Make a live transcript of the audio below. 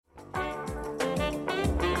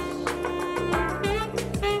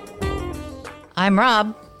I'm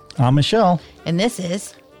Rob, I'm Michelle. and this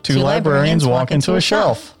is Two librarians walk into a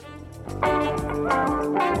shelf.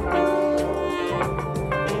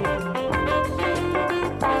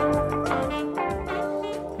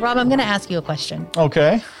 Rob, I'm going to ask you a question.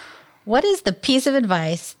 Okay. What is the piece of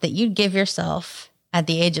advice that you'd give yourself at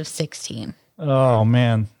the age of 16? Oh,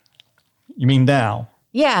 man. You mean now?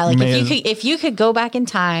 Yeah, like if you could go back in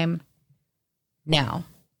time now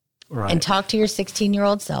Right. and talk to your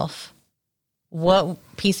 16-year-old self, what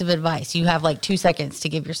piece of advice? You have like 2 seconds to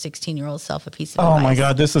give your 16-year-old self a piece of advice. Oh, my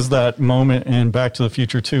God. This is that moment in Back to the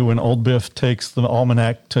Future 2 when old Biff takes the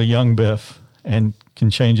almanac to young Biff and can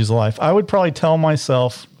change his life. I would probably tell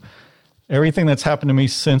myself everything that's happened to me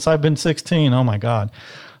since I've been 16. Oh, my God.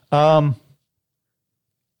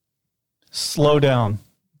 Slow down.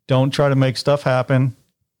 Don't try to make stuff happen.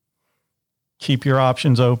 Keep your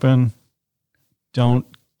options open. Don't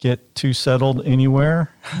get too settled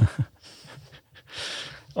anywhere.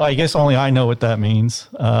 Well, I guess only I know what that means,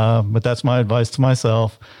 but that's my advice to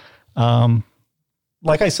myself.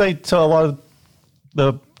 Like I say to a lot of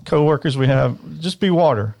the coworkers we have, just be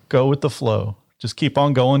water. Go with the flow. Just keep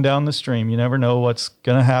on going down the stream. You never know what's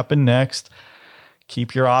going to happen next.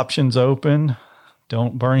 Keep your options open.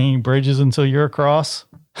 Don't burn any bridges until you're across.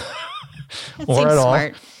 That or seems at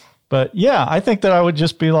smart. all. But yeah, I think that I would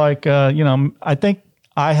just be like, I think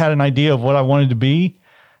I had an idea of what I wanted to be,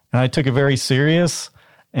 and I took it very serious.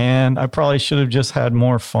 And I probably should have just had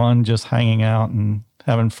more fun, just hanging out and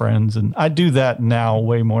having friends. And I do that now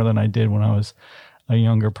way more than I did when I was a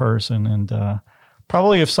younger person. And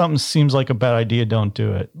probably if something seems like a bad idea, don't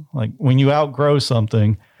do it. Like when you outgrow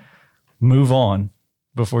something, move on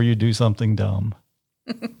before you do something dumb.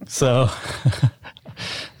 So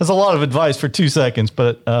that's a lot of advice for 2 seconds,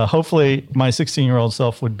 but hopefully my 16-year-old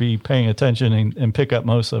self would be paying attention and pick up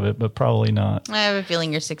most of it, but probably not. I have a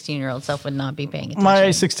feeling your 16-year-old self would not be paying attention. My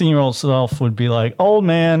 16-year-old self would be like, old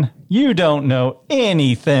man, you don't know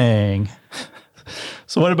anything.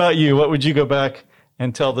 So what about you? What would you go back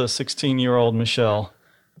and tell the 16-year-old Michelle?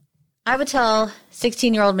 I would tell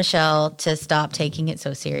 16-year-old Michelle to stop taking it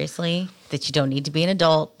so seriously, that you don't need to be an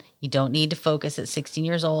adult. You don't need to focus at 16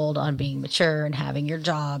 years old on being mature and having your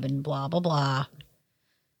job and blah, blah, blah.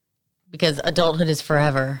 Because adulthood is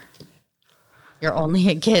forever. You're only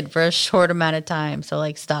a kid for a short amount of time. So,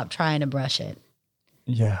 stop trying to brush it.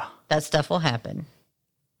 Yeah. That stuff will happen.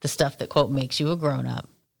 The stuff that, quote, makes you a grown-up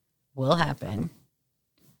will happen.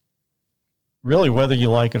 Really, whether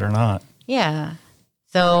you like it or not. Yeah.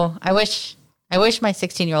 So, I wish my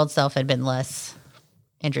 16-year-old self had been less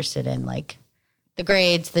interested in, the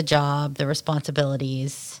grades, the job, the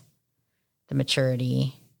responsibilities, the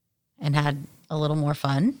maturity, and had a little more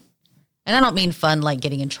fun. And I don't mean fun like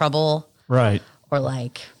getting in trouble. Right. Or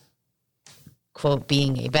quote,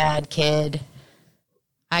 being a bad kid.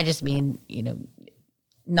 I just mean,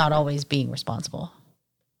 not always being responsible.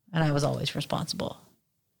 And I was always responsible.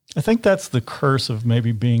 I think that's the curse of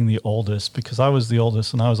maybe being the oldest, because I was the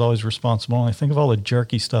oldest and I was always responsible. And I think of all the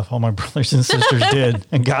jerky stuff all my brothers and sisters did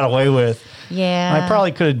and got away with. Yeah. And I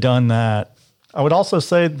probably could have done that. I would also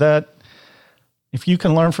say that if you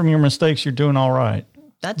can learn from your mistakes, you're doing all right.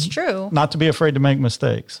 That's true. Not to be afraid to make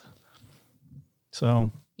mistakes.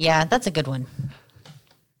 So. Yeah, that's a good one.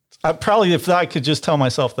 If I could just tell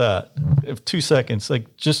myself that, if 2 seconds,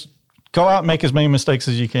 just go out and make as many mistakes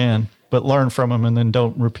as you can, but learn from them and then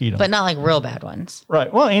don't repeat them. But not real bad ones.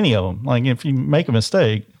 Right. Well, any of them. If you make a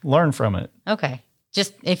mistake, learn from it. Okay.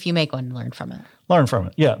 Just if you make one, learn from it. Learn from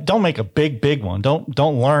it. Yeah. Don't make a big one. Don't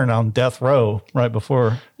learn on death row right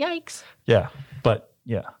before. Yikes. Yeah. But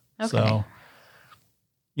yeah. Okay. So,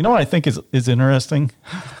 you know what I think is interesting?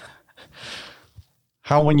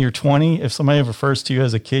 How when you're 20, if somebody refers to you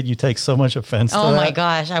as a kid, you take so much offense to that. Oh my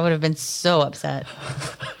gosh. I would have been so upset.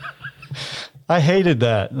 I hated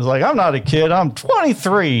that. It was like, I'm not a kid. I'm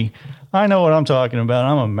 23. I know what I'm talking about.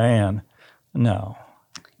 I'm a man. No.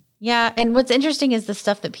 Yeah. And what's interesting is the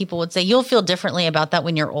stuff that people would say, you'll feel differently about that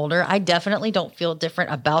when you're older. I definitely don't feel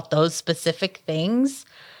different about those specific things,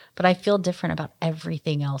 but I feel different about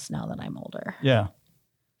everything else now that I'm older. Yeah.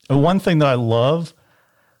 And one thing that I love,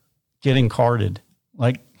 getting carded.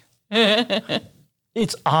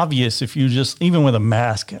 It's obvious if you just, even with a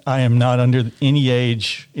mask, I am not under any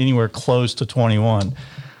age anywhere close to 21.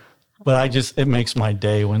 But it makes my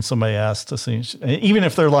day when somebody asks to see, even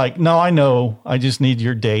if they're like, no, I know, I just need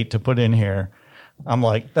your date to put in here. I'm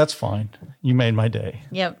like, that's fine. You made my day.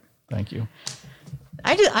 Yep. Thank you.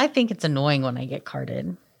 I think it's annoying when I get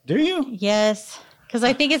carded. Do you? Yes. Because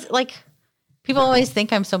I think it's people always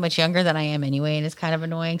think I'm so much younger than I am anyway, and it's kind of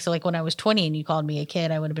annoying. So when I was 20 and you called me a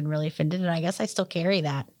kid, I would have been really offended, and I guess I still carry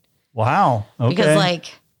that. Wow. Okay.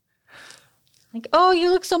 Because oh,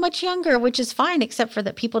 you look so much younger, which is fine, except for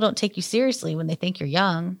that people don't take you seriously when they think you're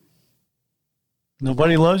young.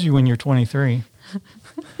 Nobody loves you when you're 23.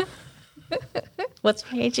 What's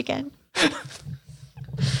my age again?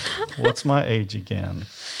 What's my age again?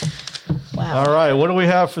 Wow. All right. What do we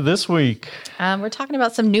have for this week? We're talking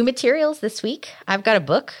about some new materials this week. I've got a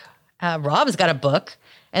book. Rob's got a book.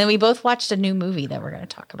 And then we both watched a new movie that we're going to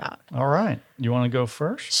talk about. All right. You want to go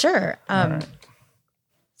first? Sure. All right.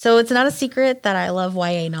 So it's not a secret that I love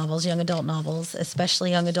YA novels, young adult novels,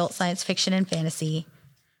 especially young adult science fiction and fantasy.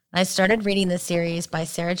 I started reading this series by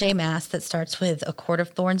Sarah J. Maas that starts with A Court of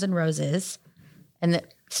Thorns and Roses. And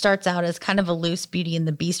that starts out as kind of a loose Beauty and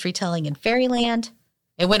the Beast retelling in Fairyland.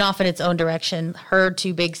 It went off in its own direction. Her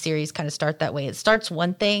two big series kind of start that way. It starts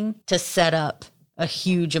one thing to set up a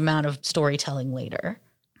huge amount of storytelling later.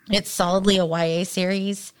 It's solidly a YA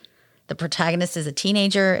series. The protagonist is a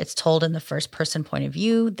teenager. It's told in the first person point of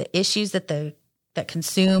view. The issues that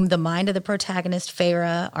consume the mind of the protagonist,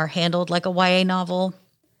 Feyre, are handled like a YA novel.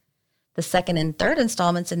 The second and third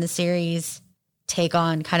installments in the series take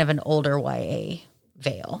on kind of an older YA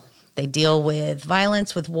veil. They deal with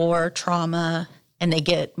violence, with war, trauma, and they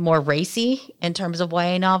get more racy in terms of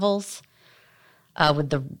YA novels with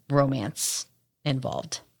the romance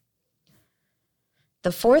involved.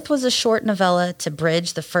 The fourth was a short novella to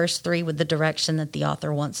bridge the first three with the direction that the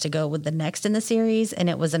author wants to go with the next in the series, and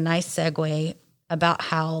it was a nice segue about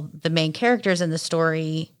how the main characters in the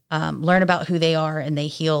story learn about who they are and they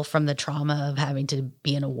heal from the trauma of having to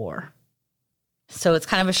be in a war. So it's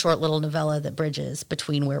kind of a short little novella that bridges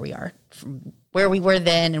between where we are, from where we were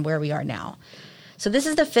then and where we are now. So this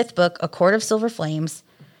is the fifth book, A Court of Silver Flames.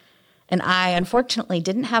 And I unfortunately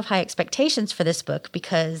didn't have high expectations for this book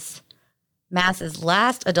because Maas's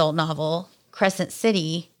last adult novel, Crescent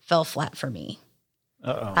City, fell flat for me.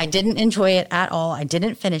 Uh-oh. I didn't enjoy it at all. I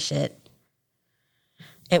didn't finish it.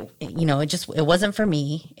 It wasn't for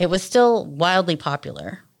me. It was still wildly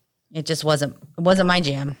popular. It just wasn't my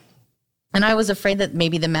jam. And I was afraid that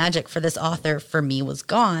maybe the magic for this author for me was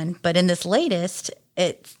gone. But in this latest,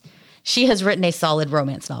 she has written a solid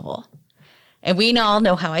romance novel. And we all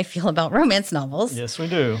know how I feel about romance novels. Yes, we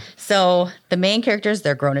do. So the main characters,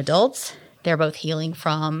 they're grown adults. They're both healing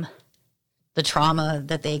from the trauma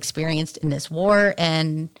that they experienced in this war.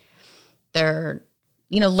 And they're,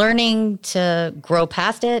 learning to grow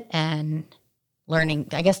past it and learning,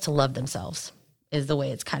 I guess, to love themselves is the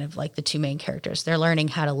way it's kind of like the two main characters. They're learning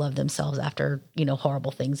how to love themselves after,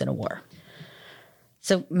 horrible things in a war.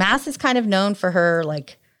 So Maas is kind of known for her,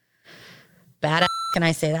 badass, can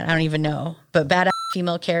I say that? I don't even know. But badass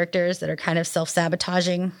female characters that are kind of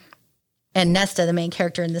self-sabotaging. And Nesta, the main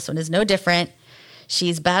character in this one, is no different.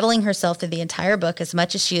 She's battling herself through the entire book as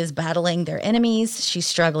much as she is battling their enemies. She's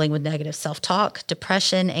struggling with negative self-talk,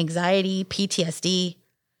 depression, anxiety, PTSD.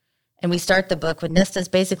 And we start the book with Nesta's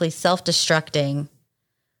basically self-destructing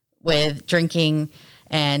with drinking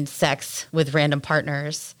and sex with random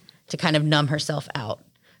partners to kind of numb herself out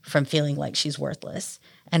from feeling like she's worthless.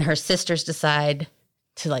 And her sisters decide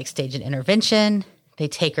to stage an intervention. They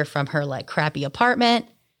take her from her crappy apartment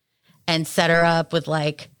and set her up with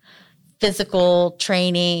physical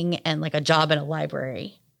training and a job in a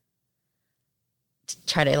library to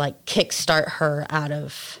try to kickstart her out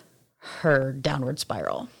of her downward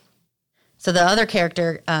spiral. So the other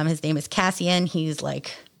character, his name is Cassian. He's a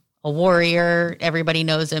warrior. Everybody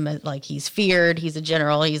knows him as he's feared. He's a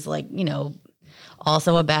general. He's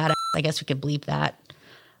also a badass. I guess we could bleep that.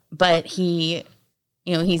 But he,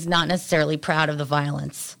 he's not necessarily proud of the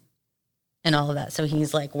violence and all of that. So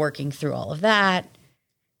he's working through all of that.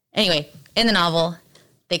 Anyway, in the novel,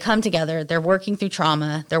 they come together. They're working through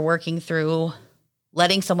trauma. They're working through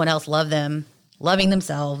letting someone else love them, loving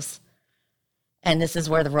themselves. And this is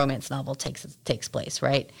where the romance novel takes place,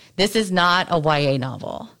 right? This is not a YA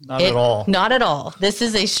novel. Not at all. Not at all. This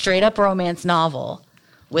is a straight up romance novel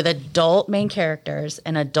with adult main characters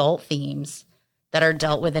and adult themes that are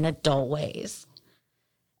dealt with in adult ways.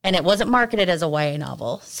 And it wasn't marketed as a YA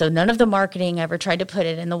novel. So none of the marketing ever tried to put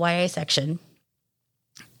it in the YA section.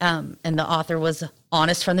 And the author was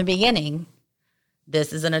honest from the beginning.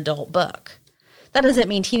 This is an adult book. That doesn't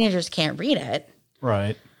mean teenagers can't read it.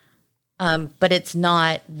 Right. But it's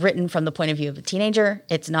not written from the point of view of a teenager.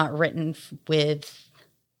 It's not written with,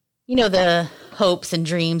 the hopes and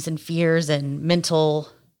dreams and fears and mental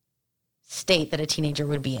state that a teenager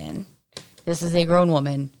would be in. This is a grown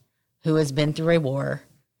woman who has been through a war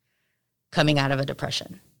coming out of a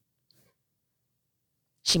depression.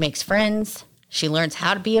 She makes friends. She learns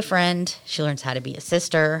how to be a friend. She learns how to be a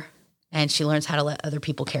sister. And she learns how to let other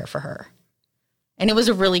people care for her. And it was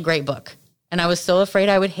a really great book. And I was so afraid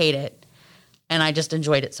I would hate it. And I just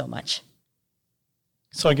enjoyed it so much.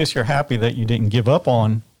 So I guess you're happy that you didn't give up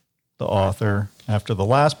on the author after the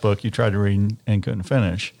last book you tried to read and couldn't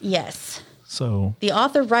finish. Yes. So the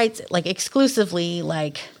author writes like exclusively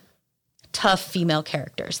like tough female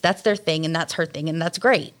characters. That's their thing and that's her thing and that's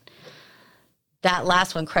great. That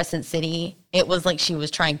last one, Crescent City, it was like she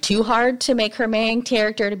was trying too hard to make her main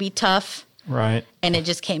character to be tough. Right. And it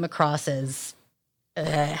just came across as,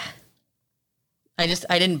 I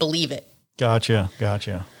didn't believe it. Gotcha.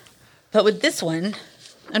 But with this one,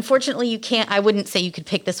 unfortunately, I wouldn't say you could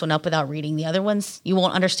pick this one up without reading the other ones. You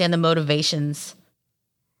won't understand the motivations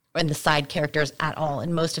and the side characters at all.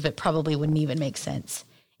 And most of it probably wouldn't even make sense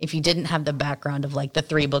if you didn't have the background of like the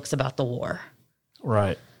 3 books about the war.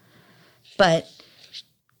 Right. But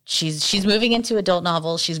she's moving into adult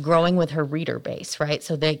novels. She's growing with her reader base, right?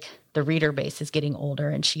 So the reader base is getting older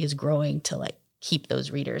and she is growing to like keep those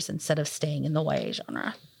readers instead of staying in the YA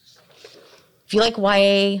genre. If you like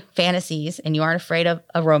YA fantasies and you aren't afraid of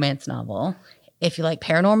a romance novel, if you like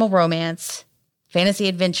paranormal romance, fantasy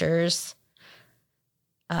adventures,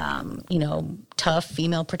 tough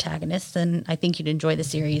female protagonists, then I think you'd enjoy the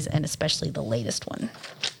series and especially the latest one.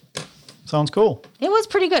 Sounds cool. It was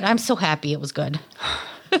pretty good. I'm so happy it was good.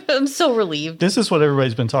 I'm so relieved. This is what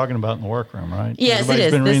everybody's been talking about in the workroom, right? Yes, Everybody's it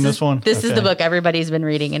is. been reading this one? This is the book everybody's been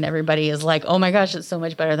reading, and everybody is like, oh my gosh, it's so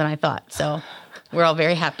much better than I thought. So we're all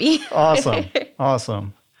very happy. Awesome.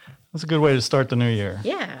 That's a good way to start the new year.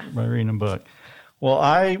 Yeah. By reading a book. Well,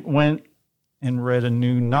 I went and read a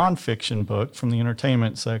new nonfiction book from the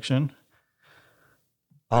entertainment section.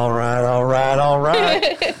 All right.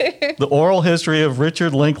 The Oral History of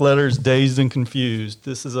Richard Linklater's Dazed and Confused.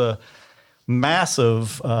 This is a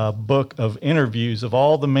massive book of interviews of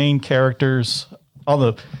all the main characters, all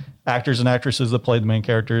the actors and actresses that played the main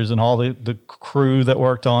characters and all the crew that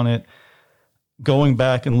worked on it, going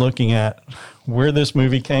back and looking at where this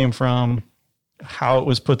movie came from, how it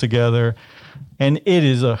was put together. And it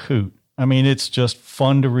is a hoot. I mean, it's just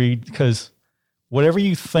fun to read because whatever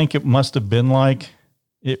you think it must have been like,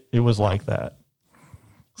 it was like that.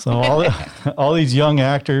 So all these young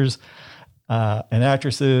actors and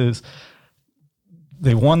actresses,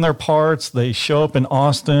 they won their parts. They show up in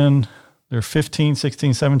Austin. They're 15,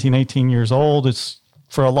 16, 17, 18 years old. It's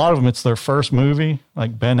for a lot of them, it's their first movie,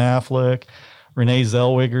 like Ben Affleck, Renee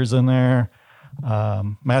Zellweger's in there,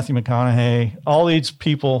 Matthew McConaughey, all these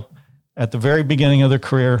people at the very beginning of their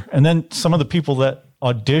career. And then some of the people that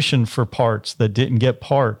auditioned for parts that didn't get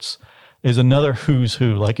parts is another who's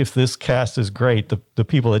who. Like if this cast is great, the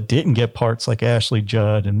people that didn't get parts like Ashley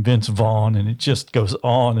Judd and Vince Vaughn, and it just goes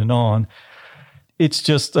on and on. It's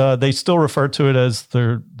just, they still refer to it as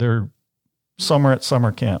their summer at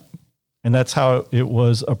summer camp. And that's how it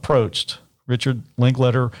was approached. Richard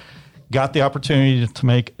Linklater got the opportunity to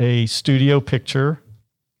make a studio picture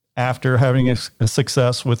after having a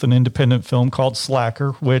success with an independent film called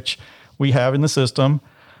Slacker, which we have in the system.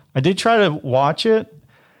 I did try to watch it,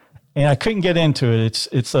 and I couldn't get into it.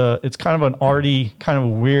 It's kind of an arty, kind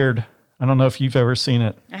of weird. I don't know if you've ever seen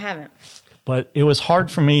it. I haven't. But it was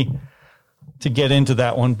hard for me to get into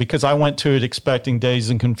that one because I went to it expecting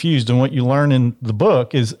Dazed and Confused. And what you learn in the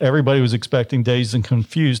book is everybody was expecting Dazed and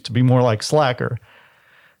Confused to be more like Slacker,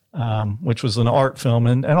 which was an art film.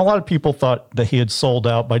 And a lot of people thought that he had sold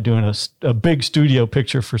out by doing a big studio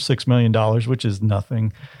picture for $6 million, which is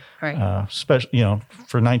nothing. Right. Especially,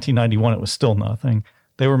 for 1991, it was still nothing.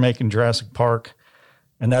 They were making Jurassic Park,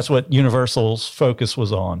 and that's what Universal's focus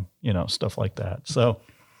was on, stuff like that. So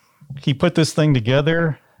he put this thing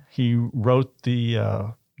together. He wrote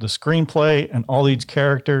the screenplay and all these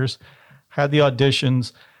characters, had the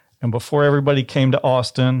auditions, and before everybody came to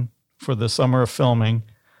Austin for the summer of filming,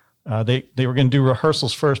 they were going to do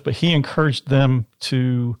rehearsals first, but he encouraged them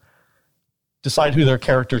to decide who their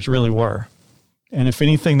characters really were. And if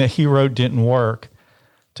anything that he wrote didn't work,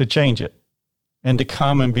 to change it and to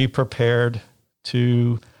come and be prepared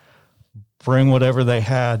to bring whatever they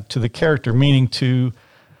had to the character, meaning to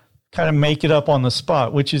kind of make it up on the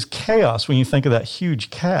spot, which is chaos when you think of that huge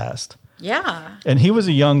cast. Yeah. And he was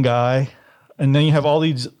a young guy. And then you have all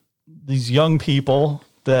these young people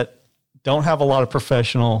that don't have a lot of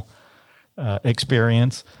professional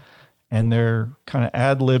experience, and they're kind of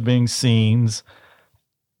ad-libbing scenes.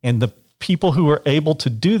 And the people who were able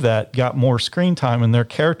to do that got more screen time and their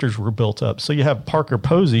characters were built up. So you have Parker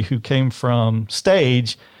Posey, who came from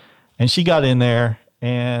stage, and she got in there,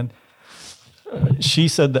 and she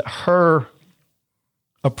said that her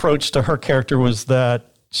approach to her character was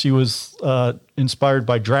that she was inspired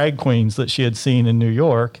by drag queens that she had seen in New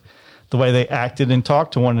York, the way they acted and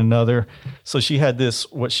talked to one another. So she had this,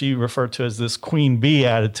 what she referred to as this queen bee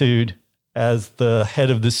attitude as the head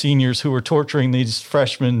of the seniors who were torturing these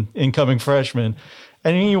incoming freshmen.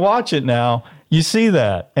 And when you watch it now, you see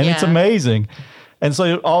that, and it's amazing. And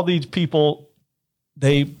so all these people,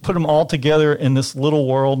 they put them all together in this little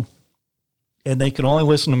world, and they could only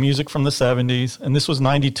listen to music from the 70s. And this was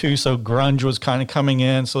 92, so grunge was kind of coming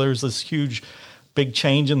in. So there was this huge, big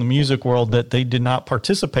change in the music world that they did not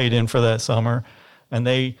participate in for that summer. And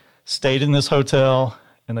they stayed in this hotel,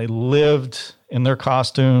 and they lived in their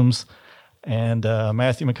costumes. And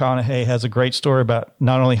Matthew McConaughey has a great story about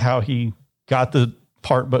not only how he got the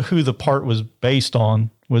part, but who the part was based on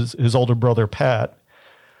was his older brother, Pat.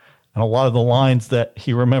 And a lot of the lines that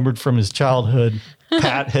he remembered from his childhood,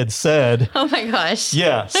 Pat had said. Oh, my gosh.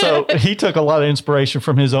 Yeah. So he took a lot of inspiration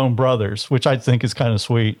from his own brothers, which I think is kind of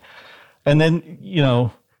sweet. And then, you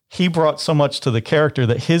know, he brought so much to the character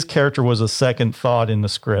that his character was a second thought in the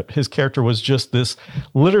script. His character was just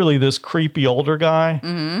literally this creepy older guy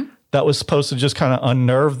that was supposed to just kind of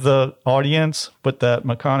unnerve the audience, but that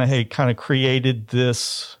McConaughey kind of created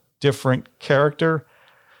this different character.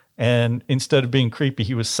 And instead of being creepy,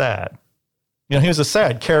 he was sad. You know, he was a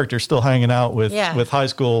sad character still hanging out with high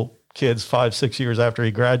school kids 5-6 years after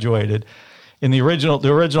he graduated. In the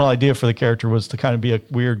original idea for the character was to kind of be a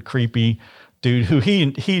weird, creepy dude who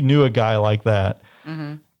he knew a guy like that.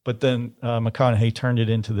 Mm-hmm. But then McConaughey turned it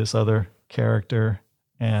into this other character.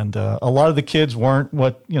 And a lot of the kids weren't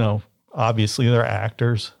what, you know, obviously they're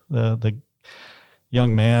actors. The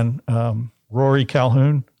young man, Rory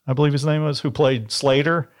Calhoun, I believe his name was, who played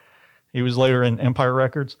Slater. He was later in Empire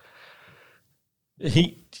Records.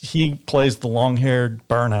 He plays the long-haired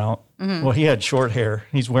burnout. Mm-hmm. Well, he had short hair.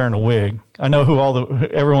 He's wearing a wig. I know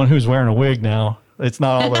everyone who's wearing a wig now. It's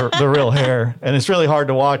not all the real hair. And it's really hard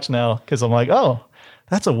to watch now because I'm like, oh,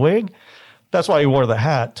 that's a wig? That's why he wore the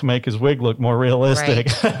hat, to make his wig look more realistic.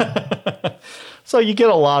 Right. So you get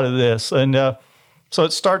a lot of this. And so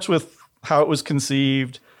it starts with how it was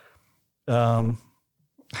conceived,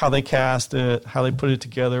 how they cast it, how they put it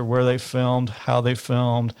together, where they filmed, how they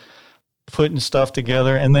filmed, putting stuff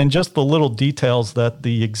together, and then just the little details that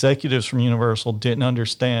the executives from Universal didn't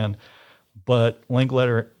understand. But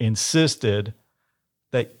Linkletter insisted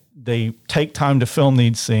that they take time to film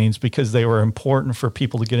these scenes because they were important for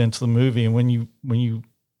people to get into the movie. And when you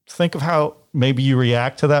think of how maybe you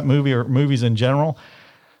react to that movie or movies in general,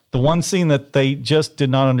 the one scene that they just did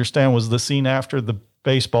not understand was the scene after the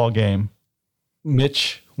baseball game.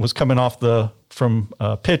 Mitch was coming off from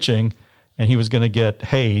pitching, and he was going to get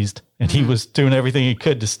hazed, and he was doing everything he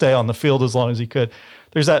could to stay on the field as long as he could.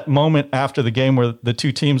 There's that moment after the game where the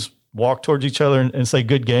two teams walk towards each other and say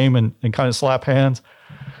good game and kind of slap hands.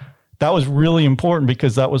 That was really important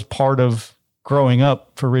because that was part of growing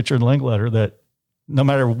up for Richard Linkletter, that no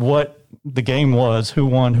matter what the game was, who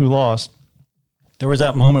won, who lost, there was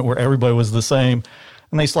that moment where everybody was the same,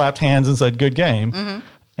 and they slapped hands and said good game. Mm-hmm.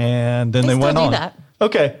 And then they went on. That.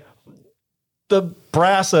 Okay. The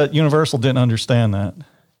brass at Universal didn't understand that.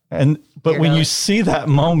 But when you see that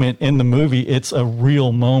moment in the movie, it's a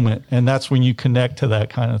real moment. And that's when you connect to that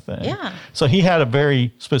kind of thing. Yeah. So he had a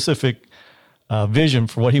very specific vision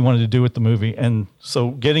for what he wanted to do with the movie. And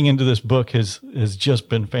so getting into this book has just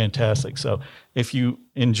been fantastic. So if you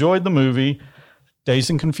enjoyed the movie, Dazed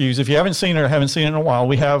and Confused, if you haven't seen it or haven't seen it in a while,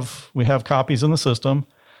 we have copies in the system.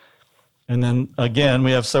 And then, again,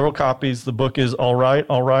 we have several copies. The book is All Right,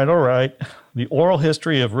 All Right, All Right, The Oral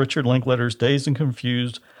History of Richard Linkletter's Dazed and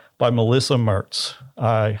Confused by Melissa Mertz.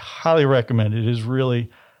 I highly recommend it. It is really,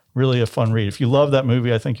 really a fun read. If you love that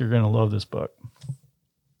movie, I think you're going to love this book.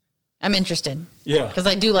 I'm interested. Yeah. Because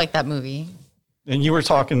I do like that movie. And you were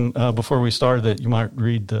talking before we started that you might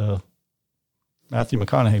read the Matthew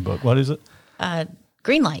McConaughey book. What is it?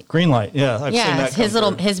 Greenlight. Greenlight, yeah. I've seen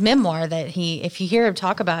that. His memoir that if you hear him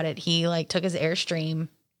talk about it, he like took his Airstream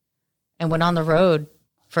and went on the road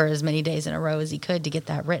for as many days in a row as he could to get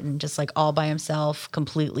that written, just like all by himself,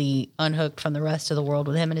 completely unhooked from the rest of the world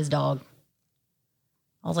with him and his dog.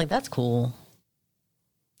 I was like, that's cool.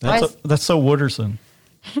 That's so Wooderson.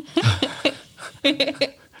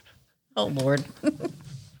 Oh, Lord.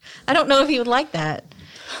 I don't know if he would like that.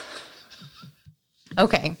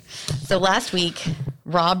 Okay. So last week,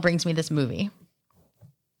 Rob brings me this movie,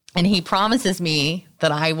 and he promises me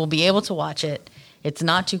that I will be able to watch it. It's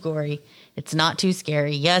not too gory. It's not too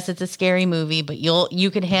scary. Yes, it's a scary movie, but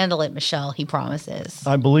you can handle it, Michelle, he promises.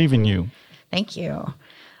 I believe in you. Thank you.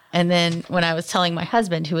 And then when I was telling my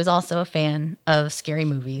husband, who is also a fan of scary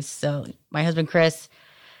movies, so my husband, Chris,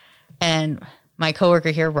 and my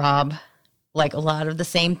coworker here, Rob, like a lot of the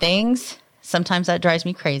same things. Sometimes that drives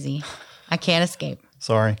me crazy. I can't escape.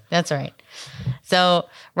 Sorry. That's all right. So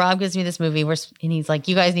Rob gives me this movie and he's like,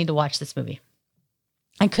 you guys need to watch this movie.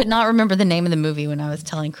 I could not remember the name of the movie when I was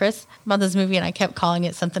telling Chris about this movie, and I kept calling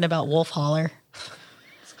it something about Wolf Holler.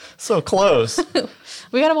 So close.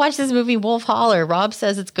 We got to watch this movie, Wolf Holler. Rob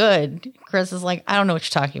says it's good. Chris is like, I don't know what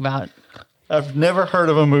you're talking about. I've never heard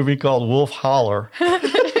of a movie called Wolf Holler.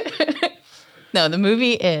 No, the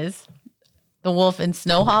movie is The Wolf in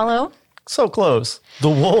Snow Hollow. So close. The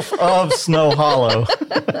Wolf of Snow Hollow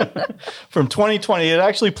from 2020. It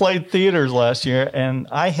actually played theaters last year, and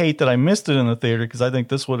I hate that I missed it in the theater because I think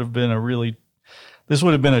this would have been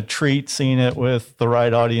a treat seeing it with the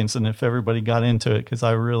right audience and if everybody got into it, because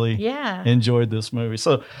I really enjoyed this movie.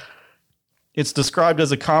 So it's described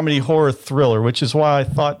as a comedy horror thriller, which is why I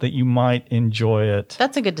thought that you might enjoy it.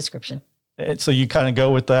 That's a good description. So you kind of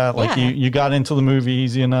go with that? Like you got into the movie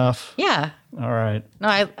easy enough? Yeah. All right. No,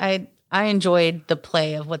 I enjoyed the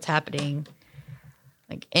play of what's happening,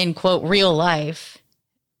 like in quote real life,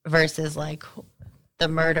 versus like the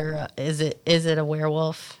murder. Is it a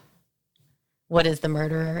werewolf? What is the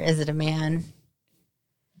murderer? Is it a man?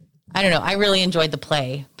 I don't know. I really enjoyed the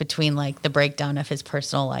play between like the breakdown of his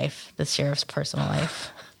personal life, the sheriff's personal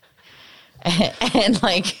life, and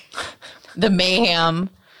like the mayhem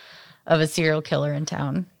of a serial killer in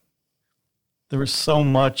town. There was so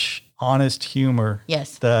much honest humor.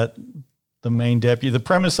 Yes. That the main deputy, the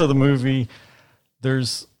premise of the movie,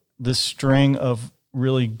 there's this string of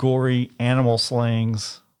really gory animal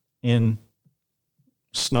slayings in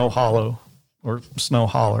Snow Hollow or Snow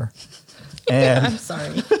Holler. And I'm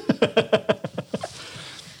sorry.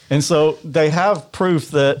 And so they have proof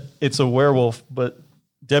that it's a werewolf, but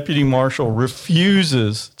Deputy Marshall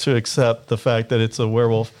refuses to accept the fact that it's a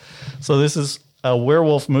werewolf. So this is a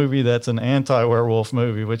werewolf movie that's an anti-werewolf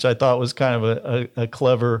movie, which I thought was kind of a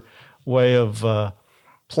clever way of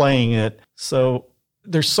playing it. So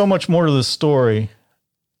there's so much more to the story.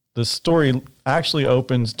 The story actually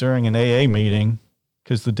opens during an AA meeting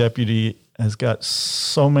because the deputy has got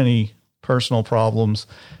so many personal problems.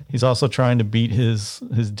 He's also trying to beat his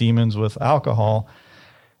demons with alcohol.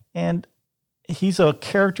 And he's a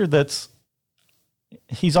character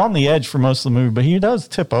he's on the edge for most of the movie, but he does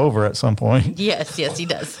tip over at some point. Yes, he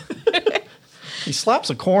does. He slaps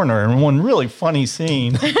a corner in one really funny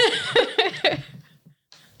scene.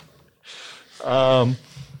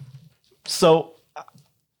 So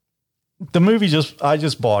the movie I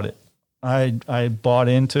just bought it. I bought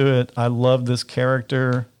into it. I love this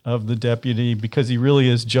character of the deputy because he really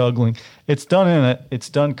is juggling. It's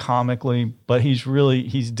done comically, but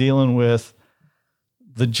he's dealing with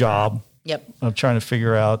the job. Yep. Of trying to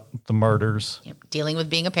figure out the murders. Yep. Dealing with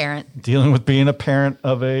being a parent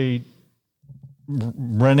of a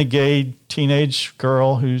renegade teenage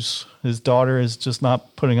girl his daughter is just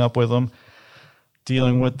not putting up with him.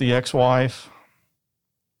 Dealing with the ex-wife.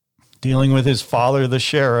 Dealing with his father, the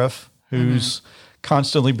sheriff, who's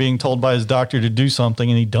constantly being told by his doctor to do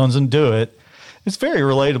something and he doesn't do it. It's very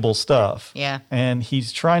relatable stuff. Yeah. And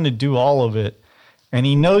he's trying to do all of it. And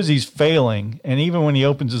he knows he's failing. And even when he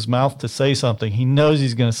opens his mouth to say something, he knows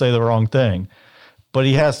he's going to say the wrong thing. But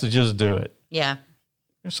he has to just do it. Yeah.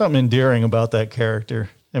 There's something endearing about that character.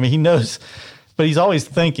 I mean, he knows, but he's always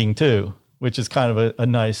thinking too, which is kind of a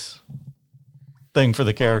nice thing for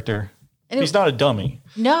the character. And he's not a dummy.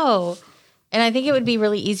 No. And I think it would be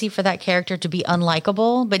really easy for that character to be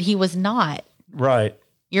unlikable, but he was not. Right.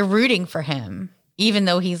 You're rooting for him. Even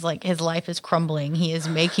though he's like, his life is crumbling, he is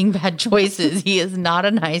making bad choices. He is not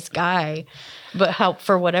a nice guy, but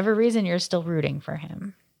for whatever reason, you're still rooting for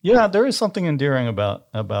him. Yeah, there is something endearing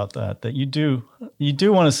about that you do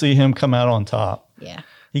want to see him come out on top. Yeah.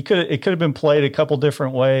 It could have been played a couple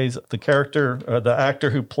different ways. The character, or the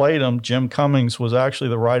actor who played him, Jim Cummings, was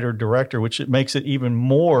actually the writer-director, which makes it even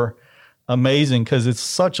more amazing because it's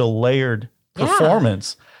such a layered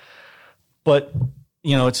performance. Yeah. But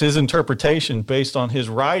it's his interpretation based on his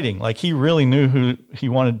writing. Like he really knew who he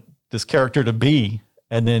wanted this character to be,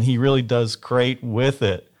 and then he really does great with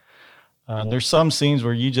it. There's some scenes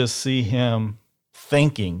where you just see him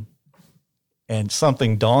thinking, and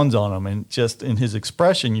something dawns on him, and just in his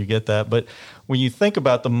expression you get that. But when you think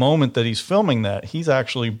about the moment that he's filming that, he's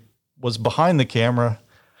actually was behind the camera,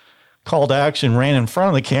 called action, ran in front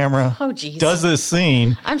of the camera. Oh, geez. Does this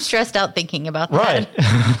scene. I'm stressed out thinking about that.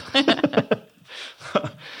 Right.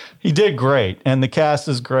 He did great, and the cast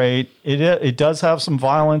is great. It does have some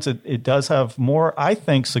violence. It does have more, I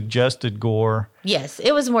think, suggested gore. Yes,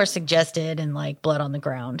 it was more suggested and like blood on the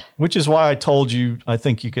ground. Which is why I told you I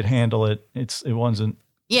think you could handle it. It wasn't.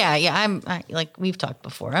 Yeah. Like we've talked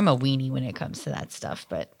before. I'm a weenie when it comes to that stuff,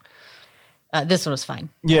 but This one was fine.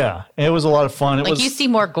 Yeah, it was a lot of fun. You see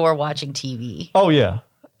more gore watching TV. Oh yeah.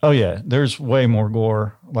 There's way more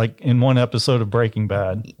gore, like in one episode of Breaking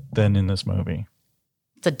Bad, than in this movie.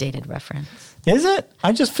 It's a dated reference. Is it?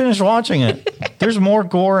 I just finished watching it. There's more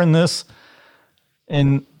gore in this,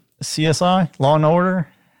 in CSI, Law and Order.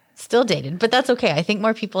 Still dated, but that's okay. I think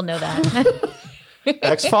more people know that.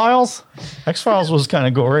 X-Files? X-Files was kind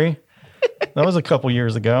of gory. That was a couple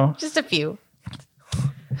years ago. Just a few.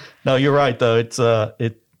 No, you're right though. It's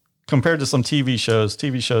compared to some TV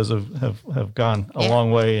shows have gone a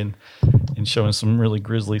long way in showing some really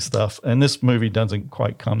grisly stuff. And this movie doesn't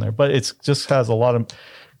quite come there, but it just has a lot of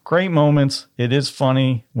great moments. It is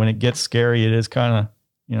funny. When it gets scary, it is kind of,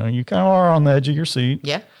 you kind of are on the edge of your seat.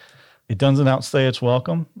 Yeah. It doesn't outstay its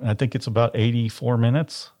welcome. I think it's about 84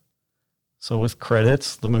 minutes. So with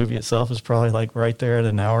credits, the movie itself is probably like right there at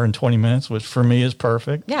an hour and 20 minutes, which for me is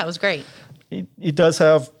perfect. Yeah, it was great. It does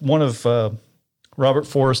have one of Robert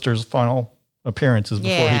Forster's final appearances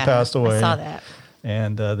before he passed away. I saw that.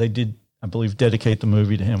 And they did, I believe, dedicate the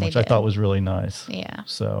movie to him, which I thought was really nice. Yeah.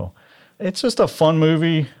 So it's just a fun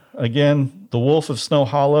movie. Again, The Wolf of Snow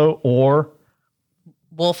Hollow or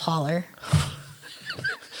Wolf Holler.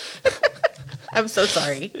 I'm so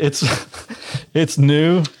sorry. It's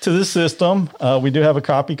new to the system. We do have a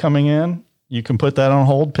copy coming in. You can put that on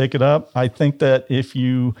hold, pick it up. I think that if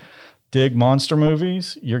you dig monster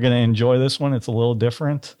movies, you're going to enjoy this one. It's a little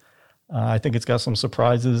different. I think it's got some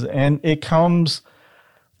surprises, and it comes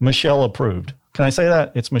Michelle approved. Can I say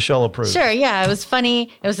that? It's Michelle approved. Sure, yeah. It was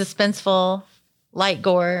funny. It was suspenseful, light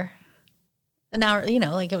gore. An hour,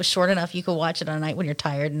 it was short enough you could watch it on a night when you're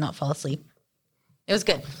tired and not fall asleep. It was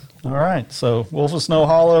good. All right. So Wolf of Snow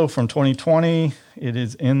Hollow from 2020. It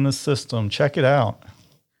is in the system. Check it out.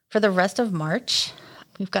 For the rest of March,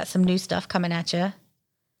 we've got some new stuff coming at you.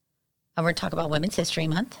 We're going to talk about Women's History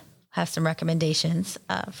Month. Have some recommendations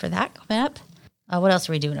for that coming up. What else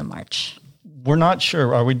are we doing in March? We're not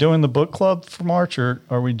sure. Are we doing the book club for March, or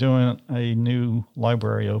are we doing a new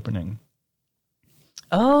library opening?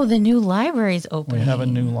 Oh, the new library's opening. We have a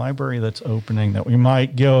new library that's opening that we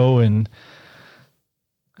might go and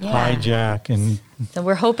hijack. And so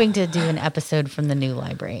we're hoping to do an episode from the new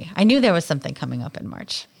library. I knew there was something coming up in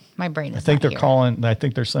March. My brain is I think not they're here. calling. I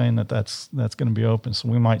think they're saying that's going to be open. So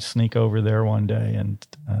we might sneak over there one day and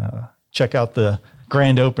check out the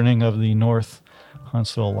grand opening of the North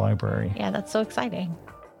Huntsville Library. Yeah, that's so exciting.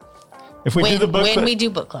 If we do the book when we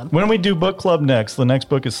do book club. When we do book club next, the next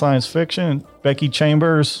book is science fiction. Becky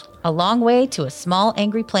Chambers. A Long Way to a Small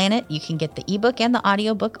Angry Planet. You can get the ebook and the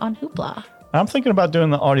audiobook on Hoopla. I'm thinking about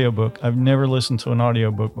doing the audiobook. I've never listened to an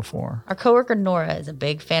audiobook before. Our coworker Nora is a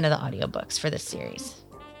big fan of the audiobooks for this series.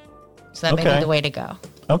 So that may be the way to go.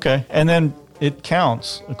 Okay. And then it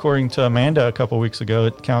counts. According to Amanda a couple weeks ago,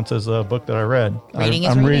 it counts as a book that I read.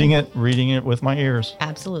 I'm reading it with my ears.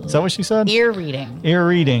 Absolutely. Is that what she said? Ear reading. Ear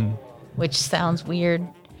reading. Which sounds weird.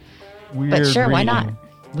 But sure, reading. Why not?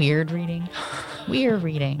 Weird reading. Weird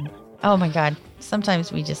reading. Oh my God.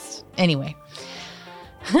 Sometimes we just... Anyway.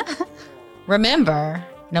 Remember,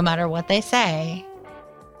 no matter what they say,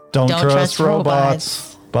 don't trust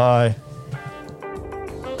robots. Bye.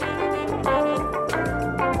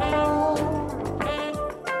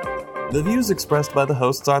 The views expressed by the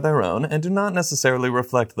hosts are their own and do not necessarily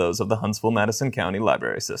reflect those of the Huntsville-Madison County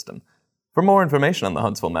Library System. For more information on the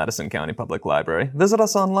Huntsville-Madison County Public Library, visit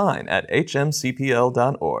us online at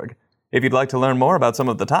hmcpl.org. If you'd like to learn more about some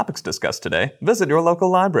of the topics discussed today, visit your local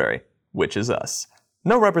library, which is us.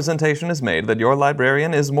 No representation is made that your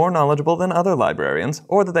librarian is more knowledgeable than other librarians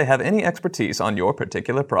or that they have any expertise on your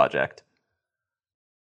particular project.